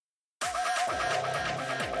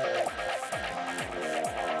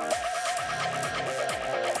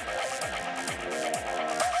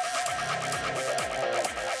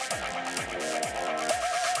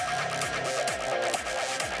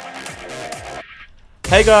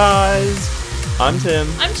Hey guys, I'm Tim.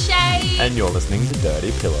 I'm Shae. And you're listening to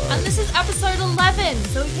Dirty Pillow. And this is episode 11.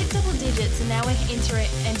 So we hit double digits and now we're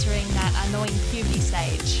entering that annoying puberty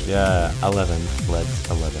stage. Yeah, 11.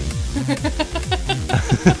 Let's 11.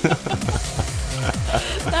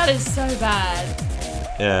 That is so bad.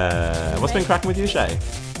 Yeah. What's been cracking with you, Shae?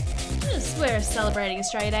 We're celebrating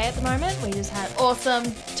Australia Day at the moment. We just had awesome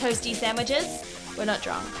toasty sandwiches. We're not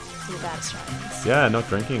drunk. So we're bad Australians. Yeah, not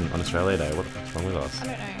drinking on Australia Day. What the fuck's wrong with us? I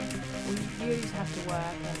don't know. You have to work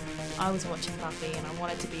and I was watching Buffy and I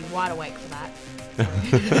wanted to be wide awake for that.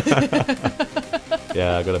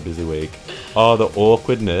 Yeah, I got a busy week. Oh, the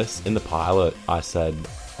awkwardness in the pilot. I said,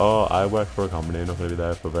 oh, I work for a company, I'm not going to be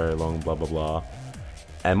there for very long, blah, blah, blah.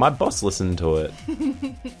 And my boss listened to it,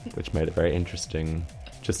 which made it very interesting.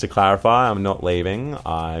 Just to clarify, I'm not leaving.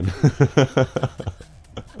 I'm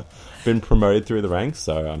been promoted through the ranks,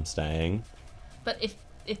 so I'm staying. But if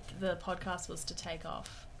the podcast was to take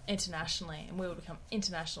off internationally and we would become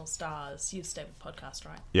international stars, you'd stay with the podcast,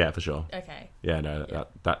 right? Yeah, for sure. Okay. Yeah, no,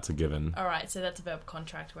 that's a given. All right, so that's a verbal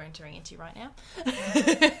contract we're entering into right now.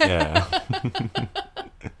 Yeah.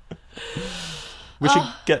 We should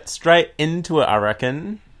get straight into it, I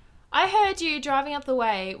reckon. I heard you driving up the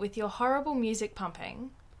way with your horrible music pumping.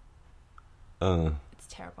 It's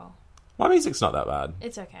terrible. My music's not that bad.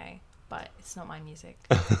 It's okay, but it's not my music.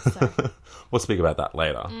 So. We'll speak about that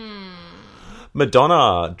later.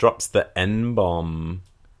 Madonna drops the N-bomb.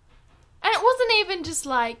 And it wasn't even just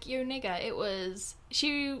like, you're a nigger. It was,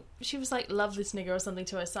 she was like, love this nigger or something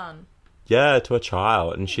to her son. Yeah, to a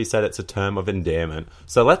child. And she said it's a term of endearment.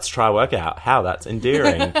 So let's try work out how that's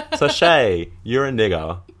endearing. So Shae, you're a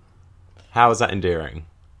nigger. How is that endearing?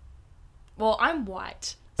 Well, I'm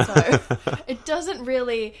white. So it doesn't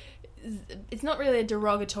really, it's not really a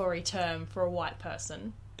derogatory term for a white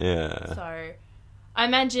person. Yeah. So I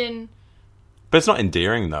imagine... But it's not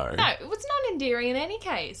endearing, though. No, it's not endearing in any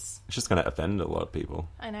case. It's just going to offend a lot of people.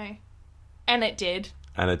 I know. And it did.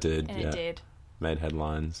 And it did, And yeah. it did. Made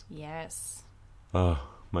headlines. Yes. Oh,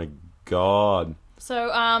 my God.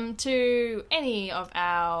 So, to any of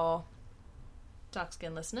our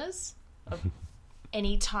dark-skinned listeners of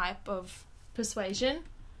any type of persuasion...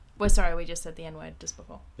 We're sorry, we just said the N-word just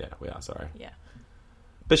before. Yeah, we are sorry. Yeah.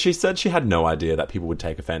 But she said she had no idea that people would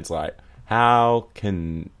take offense. Like, how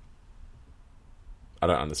can... I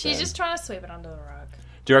don't understand. She's just trying to sweep it under the rug.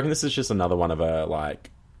 Do you reckon this is just another one of her,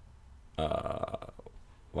 like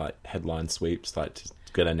headline sweeps, like, to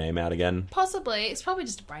get her name out again? Possibly. It's probably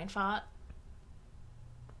just a brain fart.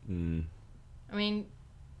 I mean,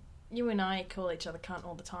 you and I call each other cunt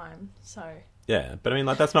all the time, so... Yeah, but I mean,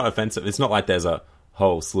 like, that's not offensive. It's not like there's a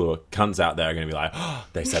whole slew of cunts out there going to be like, oh,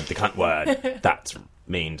 they said the cunt word. That's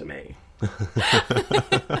mean to me. The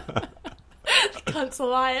Cunts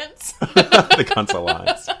Alliance. The Cunts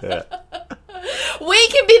Alliance, yeah. We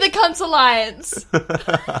can be the Cunts Alliance.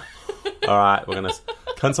 All right, we're going to...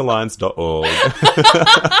 Cuntsalliance.org.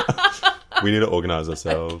 We need to organise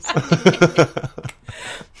ourselves.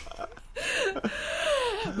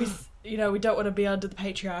 We don't want to be under the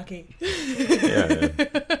patriarchy. Yeah.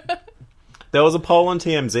 There was a poll on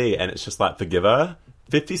TMZ, and it's just like, forgive her.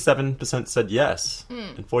 57% said yes,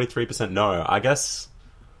 and 43% no. I guess,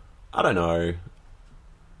 I don't know.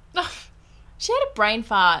 She had a brain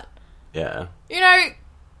fart. Yeah.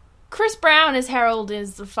 Chris Brown is heralded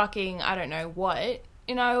as the fucking, I don't know what,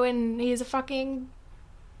 and he's a fucking...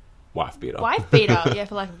 Wife beater. Wife beater, yeah,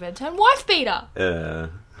 for lack of a better term. Wife beater! Yeah.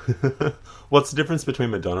 What's the difference between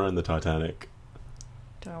Madonna and the Titanic?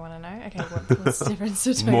 Do I want to know? Okay, what's the difference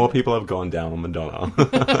between... More people have gone down on Madonna.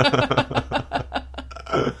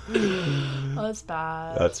 Oh, that's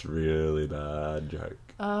bad. That's really bad joke.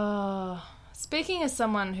 Speaking as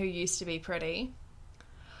someone who used to be pretty,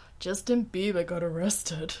 Justin Bieber got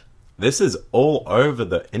arrested. This is all over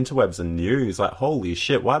the interwebs and news. Like, holy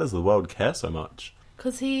shit, why does the world care so much?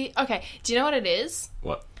 Because okay, do you know what it is?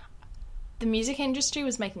 What? The music industry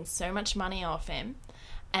was making so much money off him,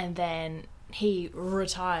 and then he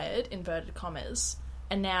retired, inverted commas,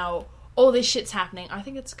 and now all this shit's happening. I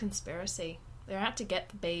think it's a conspiracy. They're out to get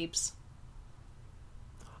the Biebs.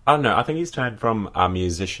 I don't know. I think he's turned from a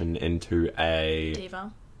musician into a...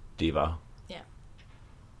 Diva. Yeah.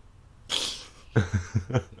 He's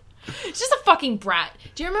just a fucking brat.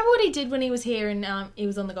 Do you remember what he did when he was here and he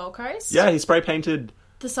was on the Gold Coast? Yeah, he spray painted...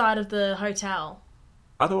 the side of the hotel.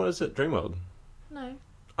 I thought it was at Dreamworld. No.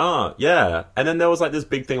 Oh, yeah. And then there was like this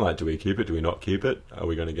big thing like, do we keep it? Do we not keep it? Are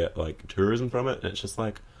we going to get like tourism from it? And it's just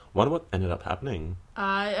like, wonder what ended up happening.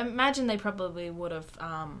 I imagine they probably would have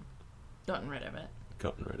gotten rid of it.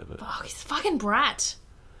 Gotten rid of it. Fuck, he's a fucking brat.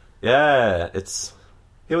 Yeah,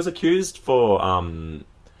 He was accused for,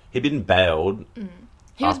 he'd been bailed.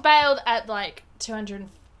 He was bailed at like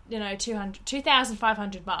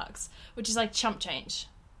 2,500 bucks, which is like chump change.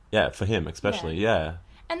 Yeah, for him especially, yeah.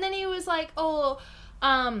 And then he was like,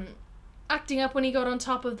 acting up when he got on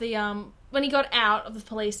top of the, when he got out of the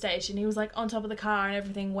police station. He was like on top of the car and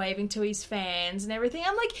everything, waving to his fans and everything.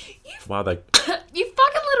 I'm like, you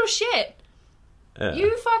fucking little shit. Yeah.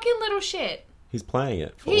 You fucking little shit. He's playing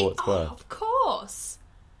it for all it's worth. Of course.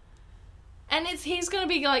 And he's going to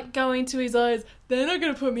be like going to his eyes, they're not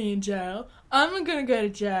going to put me in jail. I'm not going to go to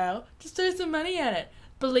jail. Just throw some money at it.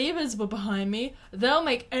 Believers were behind me. They'll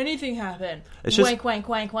make anything happen. It's just, wank, wank,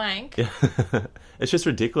 wank, wank. Yeah. It's just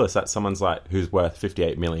ridiculous that someone's like, who's worth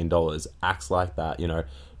 $58 million, acts like that, you know.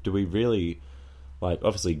 Do we really, like,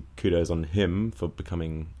 obviously kudos on him for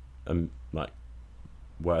becoming, like,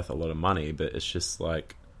 worth a lot of money, but it's just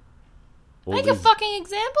like... Make a fucking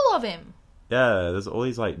example of him. Yeah, there's all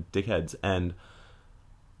these, like, dickheads, and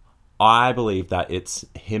I believe that it's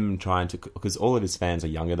him trying to... Because all of his fans are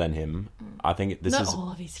younger than him. I think this is...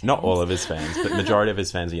 all of his fans. Not all of his fans, but majority of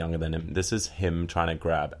his fans are younger than him. This is him trying to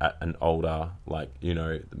grab at an older, like, you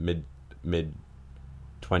know,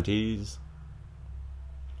 mid-20s.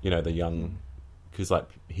 You know, the young... Because, like,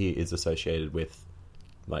 he is associated with,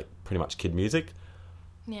 like, pretty much kid music.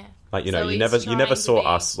 Yeah. Like, you know, you never saw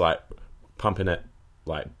us, like, pumping it,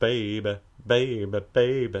 like, baby... Baby,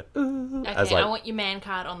 baby. Ooh. Okay, like, I want your man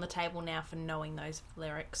card on the table now for knowing those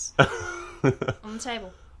lyrics. On the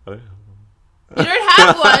table. You don't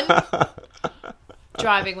have one.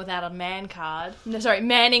 Driving without a man card. No, sorry,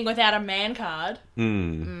 manning without a man card.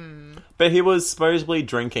 But he was supposedly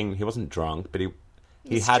drinking. He wasn't drunk, but he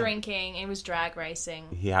was had drinking. He was drag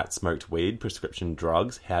racing. He had smoked weed, prescription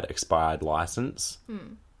drugs, had expired license,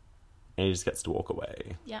 and he just gets to walk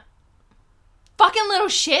away. Yeah. Fucking little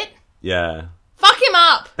shit. Yeah. Fuck him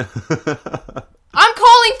up! I'm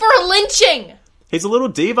calling for a lynching! He's a little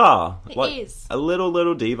diva. He is. A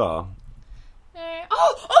little diva. Oh,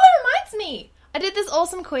 that reminds me! I did this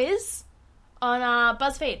awesome quiz on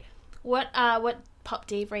BuzzFeed. What pop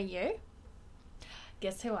diva are you?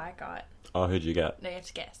 Guess who I got? Oh, who'd you get? No, you have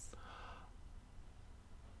to guess.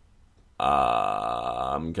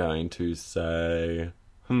 I'm going to say...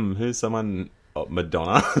 who's someone... Oh,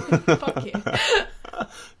 Madonna. Fuck you.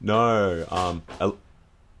 No,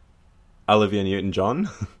 Olivia Newton-John.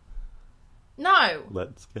 No.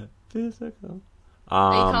 Let's get physical.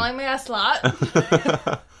 Are you calling me a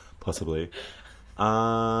slut? Possibly.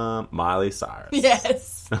 Miley Cyrus.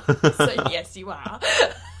 Yes. So yes, you are.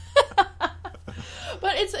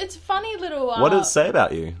 But it's funny little... what does it say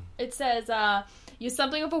about you? It says, you're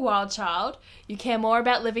something of a wild child. You care more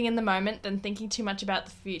about living in the moment than thinking too much about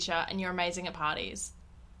the future, and you're amazing at parties.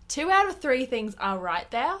 2 out of 3 things are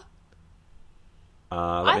right there.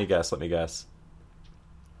 Let me guess.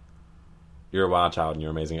 You're a wild child and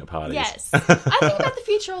you're amazing at parties. Yes. I think about the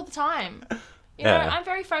future all the time. You know, Yeah. I'm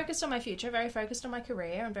very focused on my future, very focused on my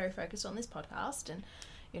career, I'm very focused on this podcast, and,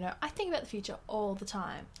 you know, I think about the future all the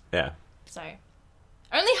time. Yeah. So,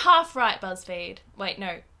 only half right, BuzzFeed. Wait,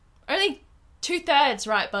 no. Only 2/3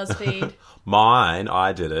 right, BuzzFeed. Mine,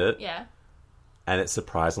 I did it. Yeah. And it's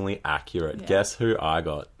surprisingly accurate. Yeah. Guess who I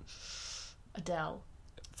got? Adele.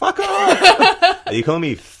 Fuck off! Are you calling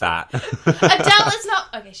me fat? Adele is not...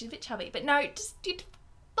 Okay, she's a bit chubby, but no, just...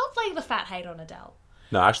 Don't play the fat hate on Adele.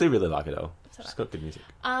 No, I actually really like Adele. She's got good music.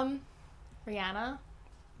 Rihanna.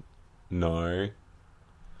 No.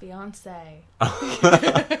 Beyonce.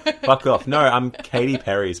 Fuck off. No, I'm Katy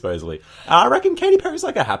Perry, supposedly. I reckon Katy Perry's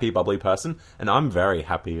like a happy, bubbly person, and I'm very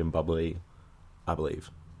happy and bubbly, I believe.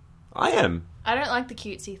 I am. I don't like the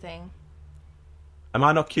cutesy thing. Am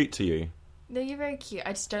I not cute to you? No, you're very cute.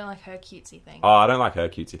 I just don't like her cutesy thing. Oh, I don't like her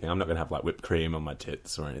cutesy thing. I'm not going to have like whipped cream on my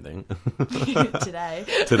tits or anything. Today.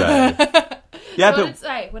 Yeah, So but... what did it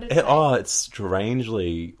say? What did it say? Oh, it's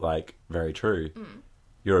strangely, like, very true.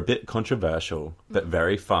 You're a bit controversial, but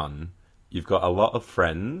very fun. You've got a lot of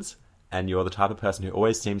friends, and you're the type of person who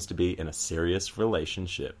always seems to be in a serious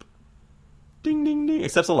relationship. Ding, ding, ding.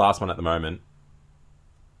 Except the last one at the moment.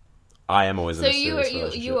 I am always in a serious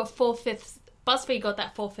relationship. So you were 4/5. BuzzFeed got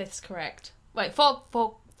that 4/5 correct. Wait, fuck.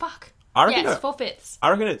 I reckon Yes, 4/5. I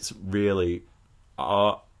reckon it's really...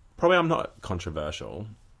 probably I'm not controversial.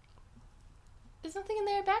 There's nothing in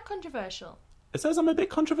there about controversial. It says I'm a bit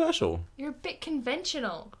controversial. You're a bit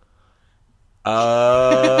conventional.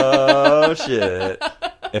 Oh, shit.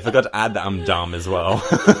 I forgot to add that I'm dumb as well.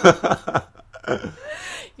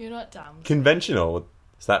 You're not dumb. Conventional.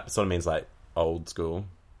 So that sort of means like old school.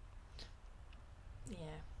 Yeah.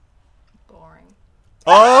 Boring.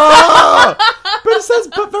 Oh! But it says,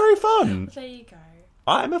 but very fun. There you go.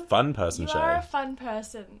 I'm a fun person, You Shae. are a fun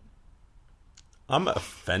person. I'm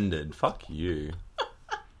offended. Fuck you.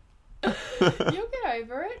 You'll get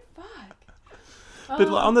over it. Fuck. But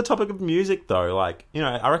on the topic of music, though, like, you know,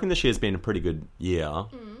 I reckon this year's been a pretty good year.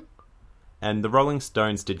 Mm. And the Rolling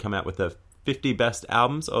Stones did come out with the 50 best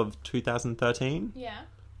albums of 2013. Yeah.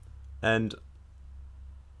 And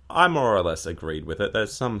I more or less agreed with it.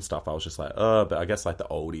 There's some stuff I was just like, but I guess like the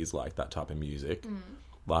oldies like that type of music. Mm.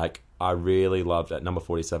 Like, I really loved at number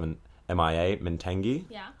 47, MIA, Mentangi.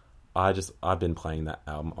 Yeah. I've been playing that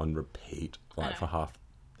album on repeat, like, for half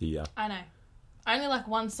the year. I know. I only like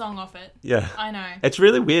one song off it. Yeah. I know. It's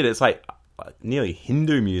really weird. It's like nearly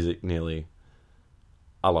Hindu music, nearly.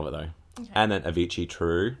 I love it, though. Okay. And then Avicii,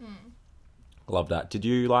 True. Love that. Did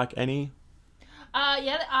you like any?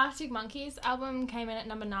 Yeah, the Arctic Monkeys album came in at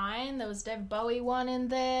number 9. There was David Bowie one in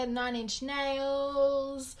there, 9 Inch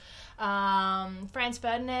Nails, Franz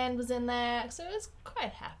Ferdinand was in there, so I was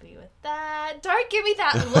quite happy with that. Don't give me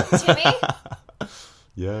that look, Timmy.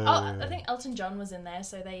 Yeah. Oh, I think Elton John was in there,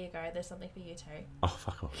 so there you go. There's something for you too. Oh,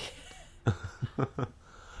 fuck off.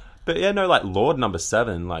 But yeah, no, like Lorde number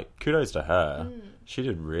 7, like kudos to her. She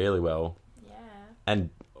did really well. Yeah. And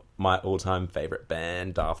my all-time favourite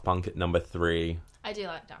band, Daft Punk, at number 3. I do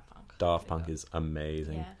like Daft Punk. Daft Punk is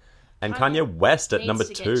amazing. Yeah. And Kanye West at Needs number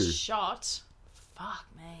to 2. Get shot. Fuck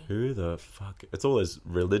me. Who the fuck? It's all those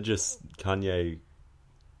religious Kanye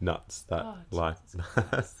nuts that like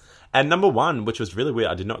that. And number 1, which was really weird,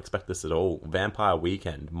 I did not expect this at all, Vampire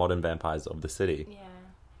Weekend, Modern Vampires of the City. Yeah.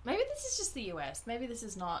 Maybe this is just the US. Maybe this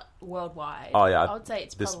is not worldwide. Oh, yeah. I would say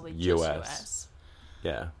it's This probably US. just US.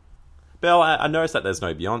 Yeah. But I noticed that there's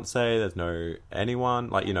no Beyonce, there's no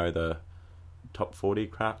anyone, like, you know, the top 40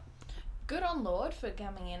 crap. Good on Lorde for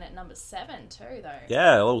coming in at number 7 too, though.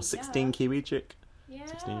 Yeah, a little 16 Kiwi chick. Yeah.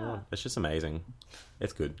 16-year-old. It's just amazing.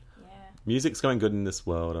 It's good. Yeah. Music's going good in this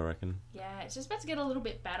world, I reckon. Yeah, it's just about to get a little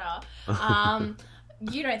bit better.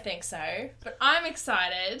 You don't think so, but I'm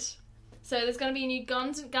excited. So there's going to be a new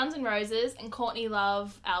Guns N' Roses and Courtney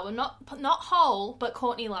Love album. Not Hole, but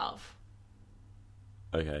Courtney Love.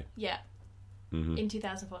 Okay. Yeah. Mm-hmm. In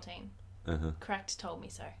 2014. Uh-huh. Cracked told me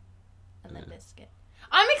so. And then Biscuit.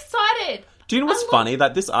 I'm excited! Do you know what's funny?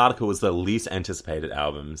 That this article was the least anticipated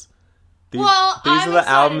albums. These I'm are the excited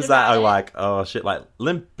albums that about are it. like, oh shit, like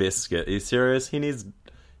Limp Bizkit. Are you serious?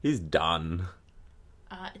 He's done.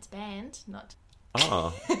 It's banned, not...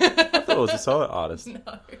 Oh. I thought it was a solo artist. No.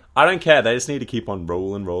 I don't care. They just need to keep on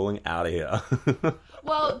rolling out of here.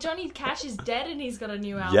 Well, Johnny Cash is dead and he's got a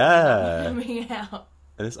new album coming out.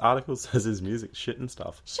 And this article says his music's shit and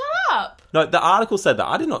stuff. Shut up! No, the article said that.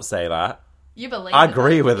 I did not say that. You believe I it.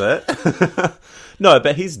 agree with it. No,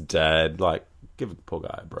 but he's dead. Like, give the poor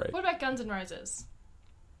guy a break. What about Guns N' Roses?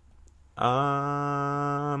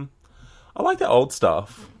 I like the old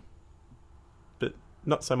stuff, but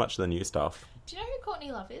not so much the new stuff. Do you know who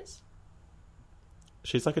Courtney Love is?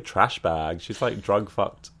 She's like a trash bag. She's like drug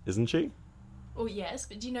fucked, isn't she? Oh, yes,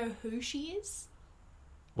 but do you know who she is?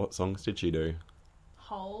 What songs did she do?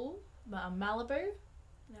 Hole, Malibu.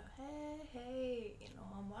 No, hey, you know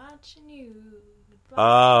I'm watching you.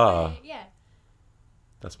 Ah. Yeah.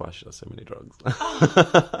 That's why she does so many drugs.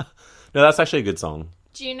 No, that's actually a good song.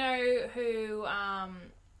 Do you know who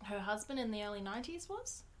her husband in the early 90s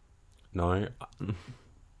was? No.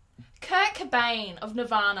 Kurt Cobain of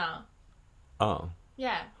Nirvana. Oh.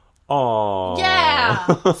 Yeah. Oh. Yeah.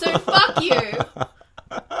 So fuck you.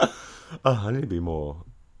 Oh, I need to be more.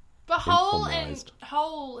 But Hole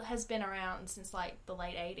Informized. has been around since like the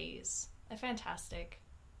late 80s. They're fantastic.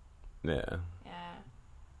 Yeah. Yeah.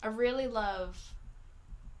 I really love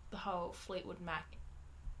the whole Fleetwood Mac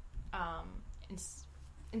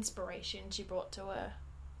inspiration she brought to her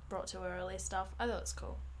earlier stuff. I thought it was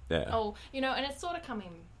cool. Yeah. Oh, you know, and it's sort of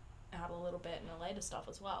coming out a little bit in her later stuff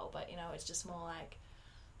as well, but you know, it's just more like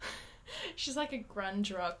she's like a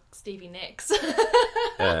grunge rock Stevie Nicks.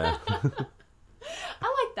 Yeah.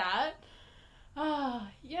 I like that. Oh,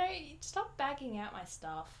 you know, stop bagging out my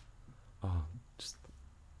stuff. Oh, just.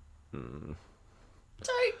 Mm.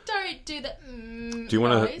 Don't do that. Do you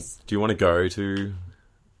want to go to? Do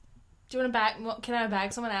you want to bag? Can I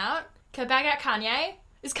bag someone out? Can I bag out Kanye?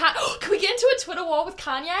 Can we get into a Twitter war with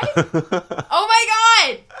Kanye? Oh my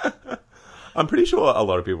god! I'm pretty sure a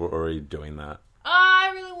lot of people are already doing that.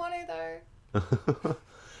 I really want to though.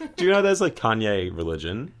 Do you know there's a Kanye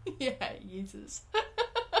religion? Yeah, Yeezus.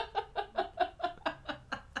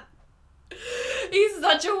 He's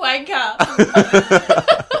such a wanker.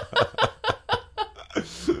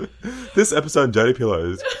 This episode of Dirty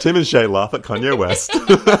Pillows, Tim and Shae laugh at Kanye West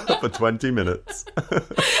for 20 minutes.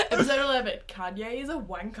 Episode 11, Kanye is a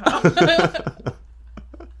wanker.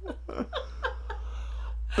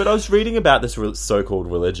 But I was reading about this so-called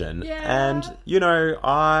religion, and, you know,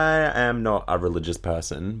 I am not a religious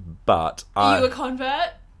person, but Are you a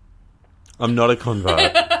convert? I'm not a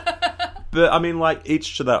convert. But, I mean, like,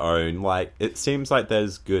 each to their own. Like, it seems like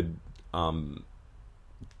there's good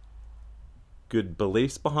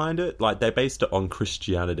beliefs behind it. Like, they based it on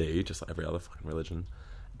Christianity, just like every other fucking religion.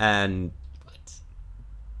 And... What?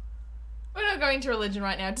 We're not going to religion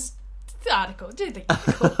right now. Just the article. Do the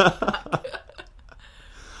article.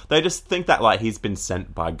 They just think that, like, he's been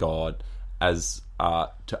sent by God as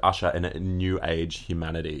to usher in a new age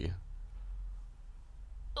humanity.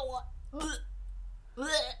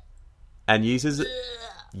 And Yeezus,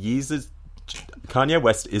 Kanye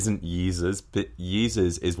West isn't Yeezus, but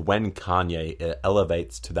Yeezus is when Kanye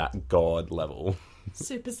elevates to that God level.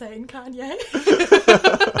 Super Saiyan Kanye.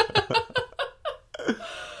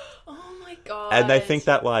 Oh my god. And they think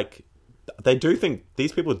that, like,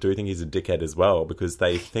 these people do think he's a dickhead as well, because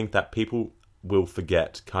they think that people will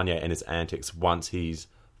forget Kanye and his antics once he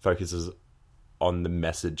focuses on the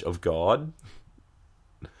message of God.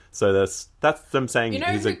 So that's them saying he's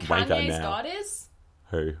a wanker now. You know who Kanye's God is?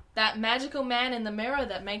 Who? That magical man in the mirror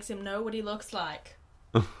that makes him know what he looks like.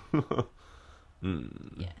 Yeah,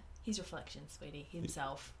 his reflection, sweetie,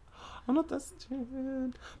 himself. I'm not that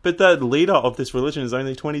stupid. But the leader of this religion is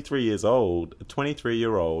only 23 years old. A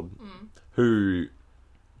 23-year-old who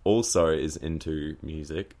also is into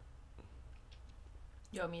music.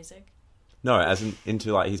 Your music? No, as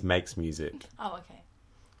into, like, he makes music. Oh, okay.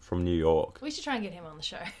 From New York. We should try and get him on the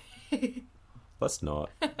show. Let's not.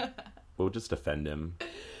 We'll just offend him.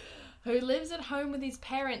 Who lives at home with his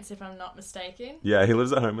parents, if I'm not mistaken. Yeah, he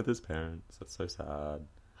lives at home with his parents. That's so sad.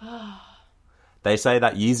 They say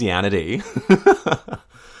that Yeezianity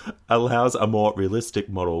allows a more realistic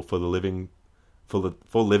model for living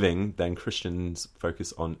than Christians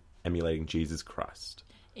focus on emulating Jesus Christ.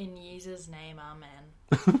 In Jesus' name, amen.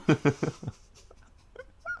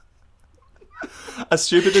 As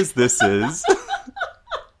stupid as this is...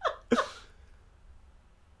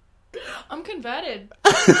 I'm converted.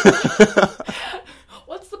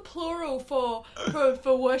 What's the plural for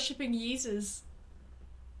worshipping Yeezus?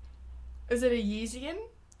 Is it a Yeezian?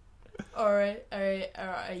 Or a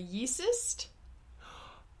Yeesist?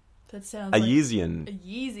 That sounds like... Yeezian. A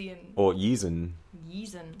Yeezian. Or Yeezan.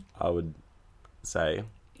 Yeezan. I would say.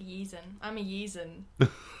 Yeezan. I'm a Yeezan.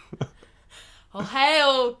 Well,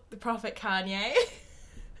 hail the prophet Kanye.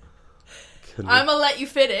 I'm gonna let you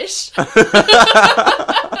finish. Oh,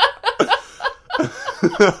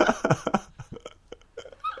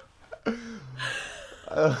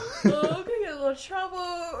 I'm gonna get a little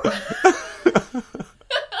trouble.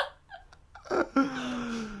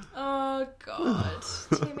 Oh, God.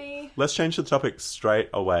 Timmy. Let's change the topic straight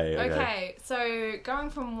away. Okay, so going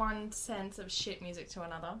from one sense of shit music to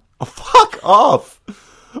another. Oh, fuck off!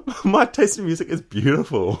 My taste in music is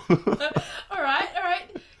beautiful. Alright.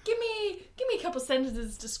 Give me a couple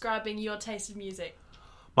sentences describing your taste of music.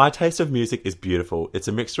 My taste of music is beautiful. It's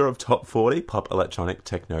a mixture of top 40 pop, electronic,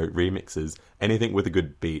 techno remixes. Anything with a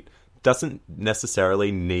good beat. Doesn't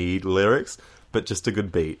necessarily need lyrics, but just a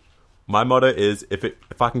good beat. My motto is, if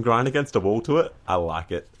I can grind against a wall to it, I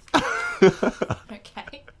like it.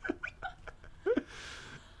 Okay.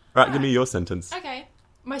 Right, give me your sentence. Okay,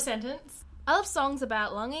 my sentence. I love songs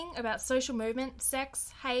about longing, about social movement,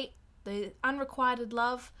 sex, hate, the unrequited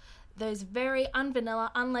love, those very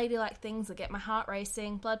unvanilla, unladylike things that get my heart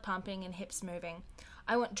racing, blood pumping, and hips moving.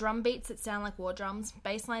 I want drum beats that sound like war drums,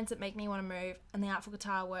 bass lines that make me want to move, and the artful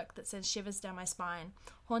guitar work that sends shivers down my spine.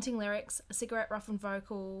 Haunting lyrics, a cigarette-roughened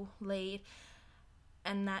vocal lead,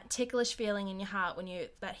 and that ticklish feeling in your heart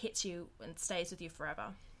that hits you and stays with you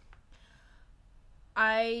forever.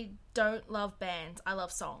 I don't love bands, I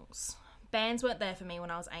love songs. Bands weren't there for me when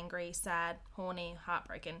I was angry, sad, horny,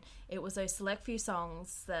 heartbroken. It was those select few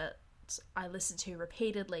songs that I listened to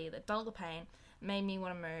repeatedly that dulled the pain, made me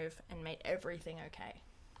want to move, and made everything okay.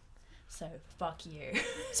 So, fuck you.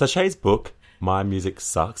 So Shae's book, My Music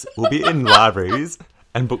Sucks, will be in libraries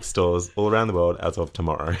and bookstores all around the world as of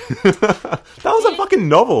tomorrow. That was a fucking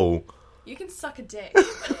novel. You can suck a dick. There's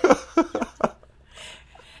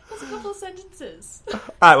a couple of sentences.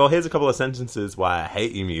 Alright, well, here's a couple of sentences why I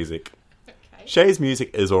hate your music. Okay. Shae's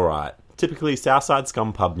music is alright. Typically Southside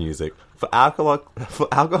scum pub music. For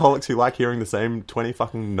alcoholics who like hearing the same 20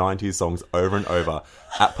 fucking 90s songs over and over.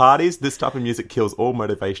 At parties, this type of music kills all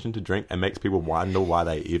motivation to drink and makes people wonder why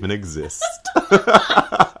they even exist.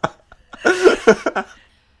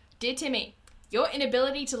 Dear Timmy, your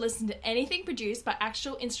inability to listen to anything produced by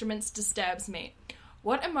actual instruments disturbs me.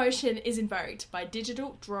 What emotion is invoked by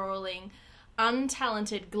digital drawling,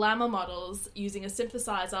 untalented glamour models using a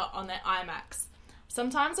synthesizer on their iMacs.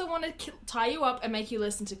 Sometimes I want to tie you up and make you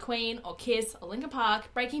listen to Queen or Kiss or Linkin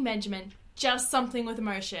Park, Breaking Benjamin, just something with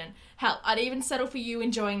emotion. Hell, I'd even settle for you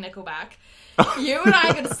enjoying Nickelback. You and I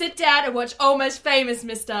are going to sit down and watch Almost Famous,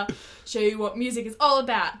 mister. Show you what music is all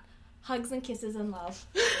about. Hugs and kisses and love.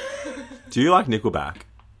 Do you like Nickelback?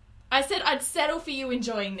 I said I'd settle for you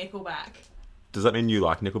enjoying Nickelback. Does that mean you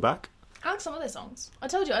like Nickelback? I like some of their songs. I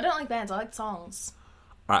told you, I don't like bands, I like songs.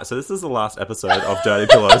 Alright, so this is the last episode of Dirty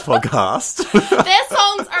Pillows podcast. Their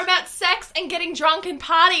songs are about sex and getting drunk and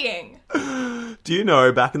partying. Do you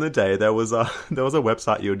know, back in the day, there was a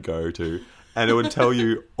website you would go to, and it would tell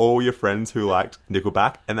you all your friends who liked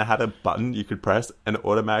Nickelback, and they had a button you could press, and it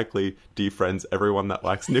automatically defriends everyone that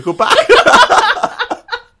likes Nickelback.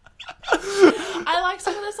 I like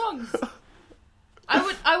some of their songs.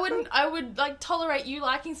 I would like tolerate you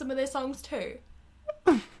liking some of their songs too.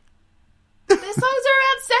 Their songs are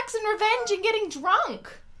about sex and revenge and getting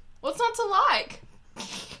drunk. What's not to like?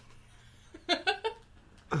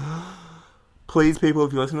 Please, people,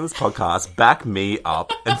 if you listen to this podcast, back me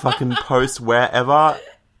up and fucking post wherever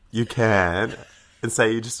you can and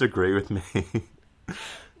say you just agree with me.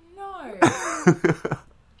 No.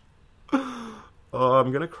 Oh,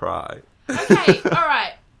 I'm gonna cry. Okay,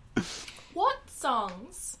 alright. What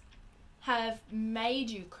songs have made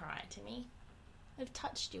you cry, Timmy? Have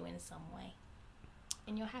touched you in some way?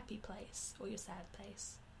 In your happy place or your sad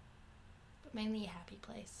place? But mainly your happy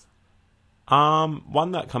place.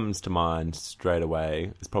 One that comes to mind straight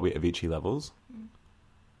away is probably Avicii Levels.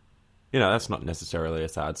 You know, that's not necessarily a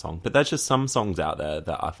sad song, but there's just some songs out there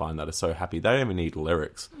that I find that are so happy. They don't even need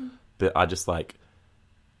lyrics, but I just like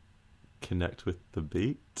connect with the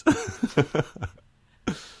beat.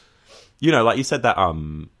 You know, like you said that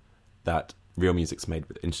that real music's made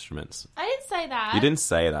with instruments. I didn't say that. You didn't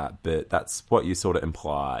say that, but that's what you sort of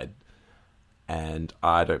implied. And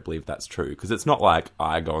I don't believe that's true. Because it's not like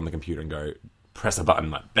I go on the computer and go, press a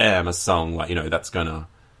button, like, bam, a song. Like, you know, that's gonna...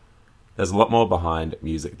 There's a lot more behind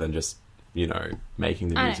music than just, you know, making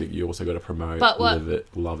the music. You also got to promote, live it,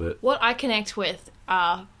 love it. What I connect with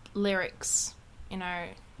are lyrics. You know,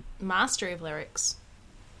 mastery of lyrics.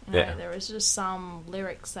 You know, there is just some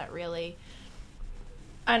lyrics that really...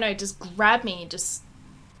 I don't know, just grab me, just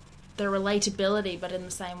the relatability, but in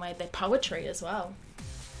the same way, they're poetry as well.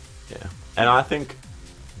 Yeah. And I think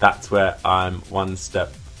that's where I'm one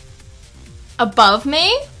step... Above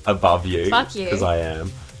me? Above you. Fuck you. Because I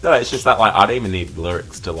am. No, it's just that, like, I don't even need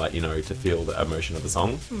lyrics to, like, you know, to feel the emotion of the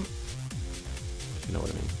song. If you know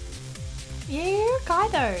what I mean. Yeah, you're a guy,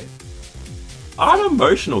 though. I'm an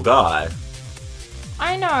emotional guy.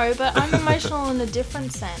 I know, but I'm emotional in a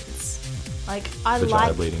different sense. Like,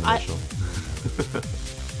 Vagina bleeding emotional.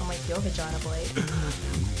 I'm like, your vagina bleed.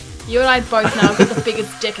 You and I both know I've got the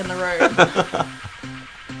biggest dick in the room.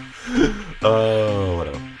 Oh,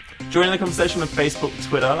 whatever. Join the conversation on Facebook,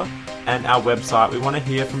 Twitter, and our website. We want to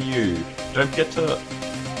hear from you. Don't forget to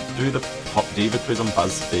do the Pop Diva quiz on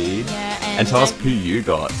BuzzFeed. Yeah, and tell us who you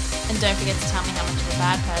got. And don't forget to tell me how much of a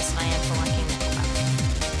bad person I am for liking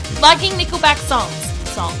Nickelback. Liking Nickelback songs.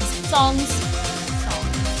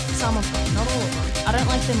 Some of them, not all of them. I don't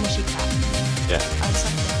like their mushy crap. Yeah. I just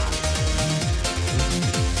like their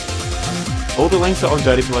hearts. All the links are on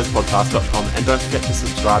dirtypillowspodcast.com, and don't forget to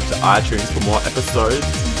subscribe to iTunes for more episodes.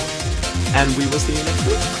 And we will see you next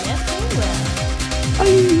week. Yes, we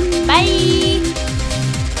will. Bye. Bye.